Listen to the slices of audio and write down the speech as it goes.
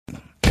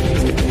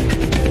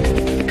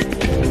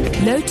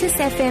Lotus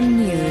FM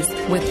News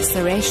with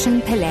Sureshan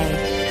Pillay.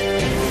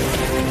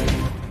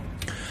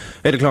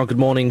 8 o'clock, good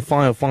morning.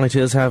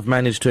 Firefighters have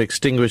managed to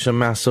extinguish a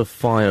massive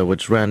fire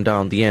which ran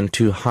down the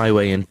N2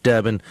 highway in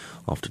Durban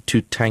after two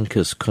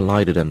tankers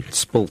collided and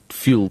spilt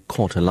fuel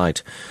caught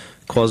alight.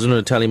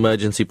 KwaZulu-Natal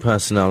emergency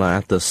personnel are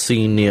at the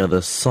scene near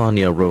the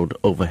Sania Road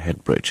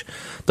overhead bridge.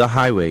 The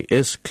highway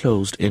is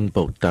closed in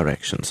both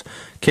directions.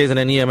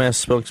 KZN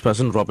EMS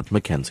spokesperson Robert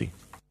McKenzie.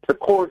 The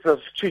cause of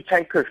two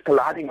tankers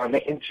colliding on the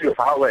N2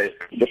 highway.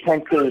 The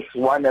tankers,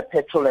 one a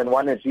petrol and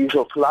one a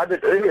diesel,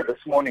 collided earlier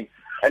this morning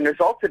and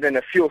resulted in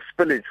a fuel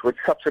spillage which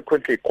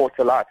subsequently caught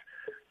alight,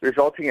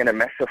 resulting in a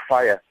massive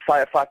fire.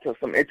 Firefighters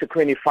from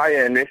eThekwini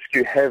Fire and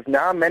Rescue have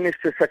now managed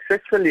to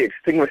successfully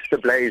extinguish the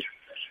blaze.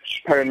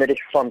 Paramedics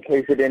from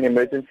KZN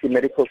Emergency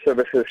Medical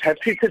Services have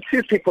treated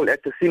two people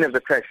at the scene of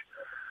the crash,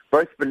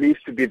 both believed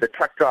to be the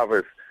truck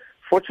drivers.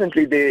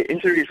 Fortunately, their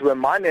injuries were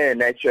minor in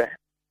nature.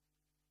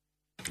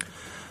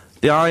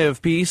 The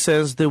IFP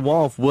says the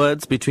war of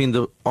words between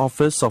the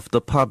Office of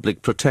the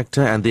Public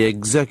Protector and the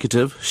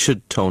Executive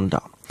should tone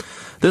down.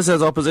 This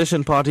as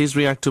opposition parties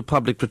react to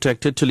Public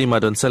Protector Thuli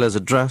Madonsela's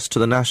address to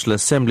the National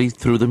Assembly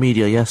through the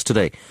media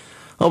yesterday.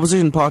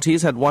 Opposition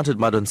parties had wanted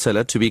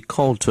Madonsela to be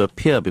called to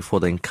appear before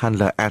the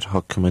Nkandla Ad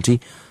Hoc Committee,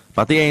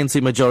 but the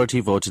ANC majority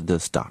voted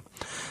this down.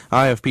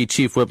 IFP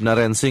Chief Whip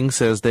Naren Singh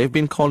says they've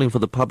been calling for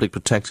the Public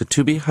Protector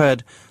to be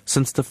heard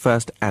since the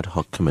first Ad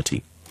Hoc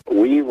Committee.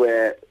 We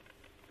were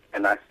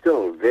and are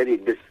still very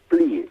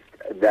displeased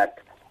that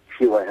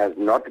she has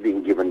not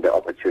been given the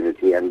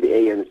opportunity, and the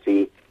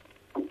ANC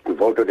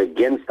voted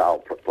against our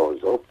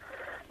proposal.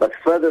 But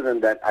further than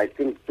that, I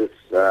think this,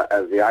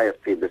 as the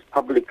IFP, this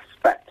public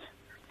spat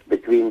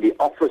between the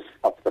Office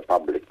of the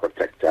Public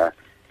Protector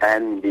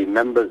and the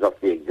members of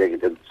the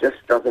Executive just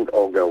doesn't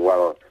augur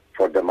well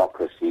for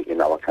democracy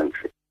in our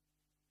country.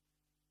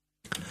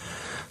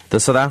 The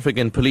South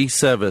African Police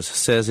Service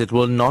says it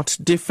will not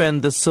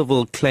defend the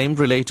civil claim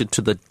related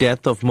to the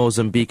death of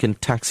Mozambican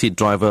taxi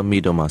driver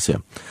Mido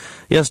Masia.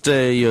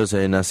 Yesterday, Jose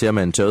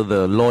Nascimento,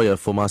 the lawyer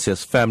for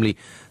Masia's family,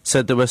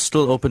 said they were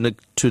still open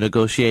to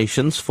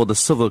negotiations for the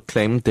civil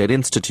claim they'd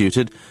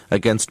instituted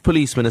against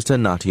Police Minister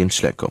Nathi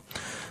Nhleko.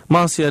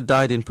 Masia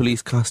died in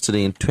police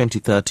custody in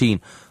 2013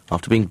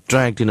 after being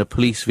dragged in a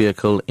police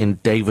vehicle in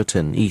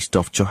Daveyton, east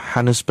of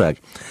Johannesburg,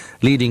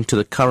 leading to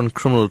the current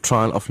criminal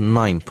trial of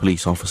 9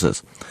 police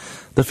officers.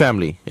 The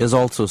family is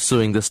also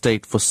suing the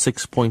state for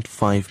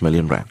 6.5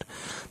 million rand.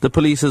 The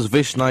police's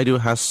Vish Naidu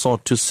has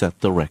sought to set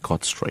the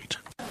record straight.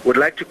 Would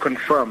like to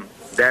confirm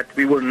that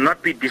we will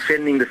not be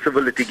defending the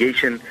civil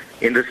litigation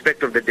in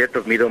respect of the death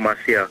of Mido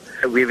Masia.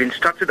 We have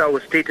instructed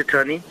our state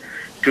attorney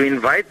to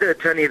invite the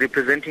attorney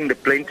representing the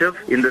plaintiff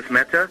in this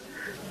matter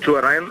to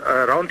a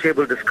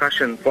roundtable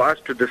discussion for us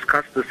to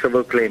discuss the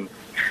civil claim.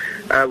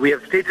 We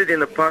have stated in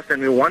the past,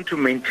 and we want to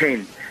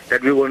maintain,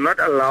 that we will not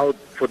allow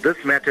for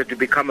this matter to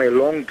become a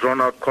long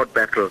drawn-out court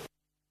battle.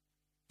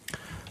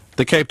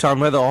 The Cape Town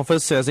Weather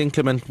Office says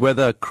inclement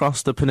weather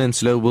across the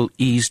peninsula will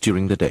ease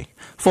during the day.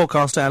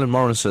 Forecaster Alan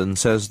Morrison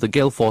says the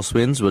gale force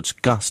winds,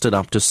 which gusted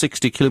up to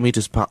 60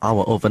 kilometers per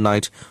hour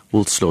overnight,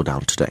 will slow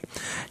down today.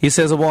 He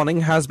says a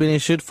warning has been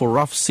issued for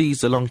rough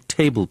seas along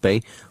Table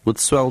Bay with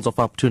swells of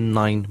up to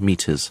 9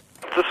 meters.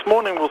 This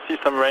morning we'll see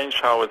some rain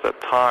showers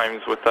at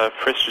times with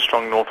fresh to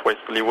strong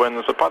northwesterly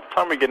winds, but by the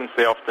time we get into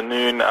the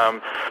afternoon,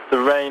 the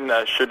rain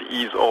should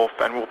ease off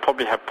and we'll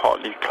probably have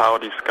partly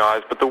cloudy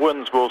skies, but the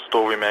winds will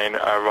still remain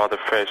rather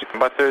fresh. And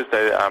by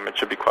Thursday, it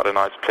should be quite a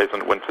nice,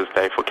 pleasant winter's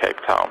day for Cape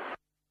Town.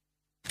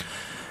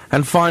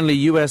 And finally,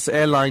 U.S.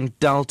 airline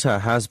Delta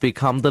has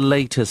become the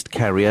latest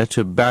carrier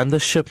to ban the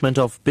shipment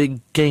of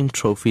big game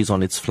trophies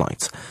on its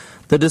flights.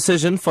 The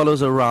decision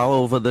follows a row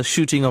over the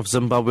shooting of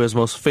Zimbabwe's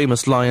most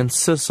famous lion,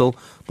 Cecil,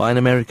 by an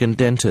American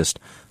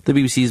dentist. The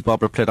BBC's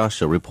Barbara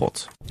Pledasha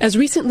reports. As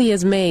recently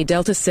as May,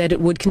 Delta said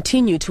it would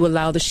continue to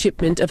allow the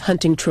shipment of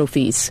hunting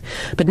trophies.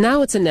 But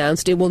now it's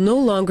announced it will no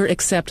longer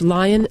accept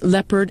lion,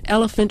 leopard,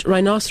 elephant,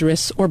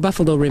 rhinoceros or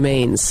buffalo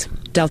remains.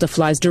 Delta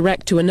flies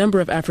direct to a number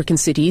of African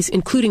cities,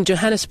 including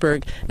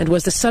Johannesburg, and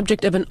was the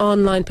subject of an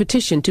online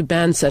petition to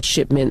ban such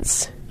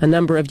shipments. A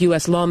number of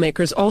U.S.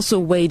 lawmakers also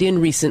weighed in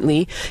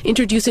recently,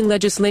 introducing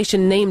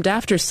legislation named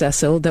after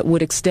Cecil that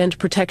would extend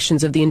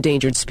protections of the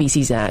Endangered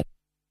Species Act.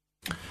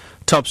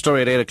 Top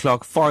story at 8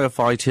 o'clock.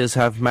 Firefighters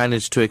have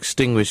managed to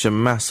extinguish a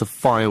massive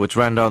fire which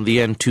ran down the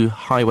N2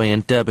 highway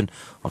in Durban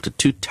after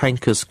two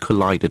tankers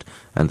collided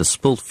and the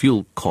spilled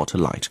fuel caught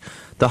alight.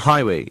 The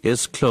highway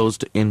is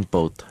closed in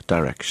both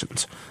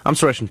directions. I'm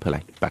Sureshan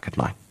Pillay, back at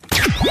 9.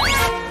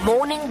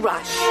 Morning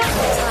Rush.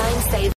 Time saver.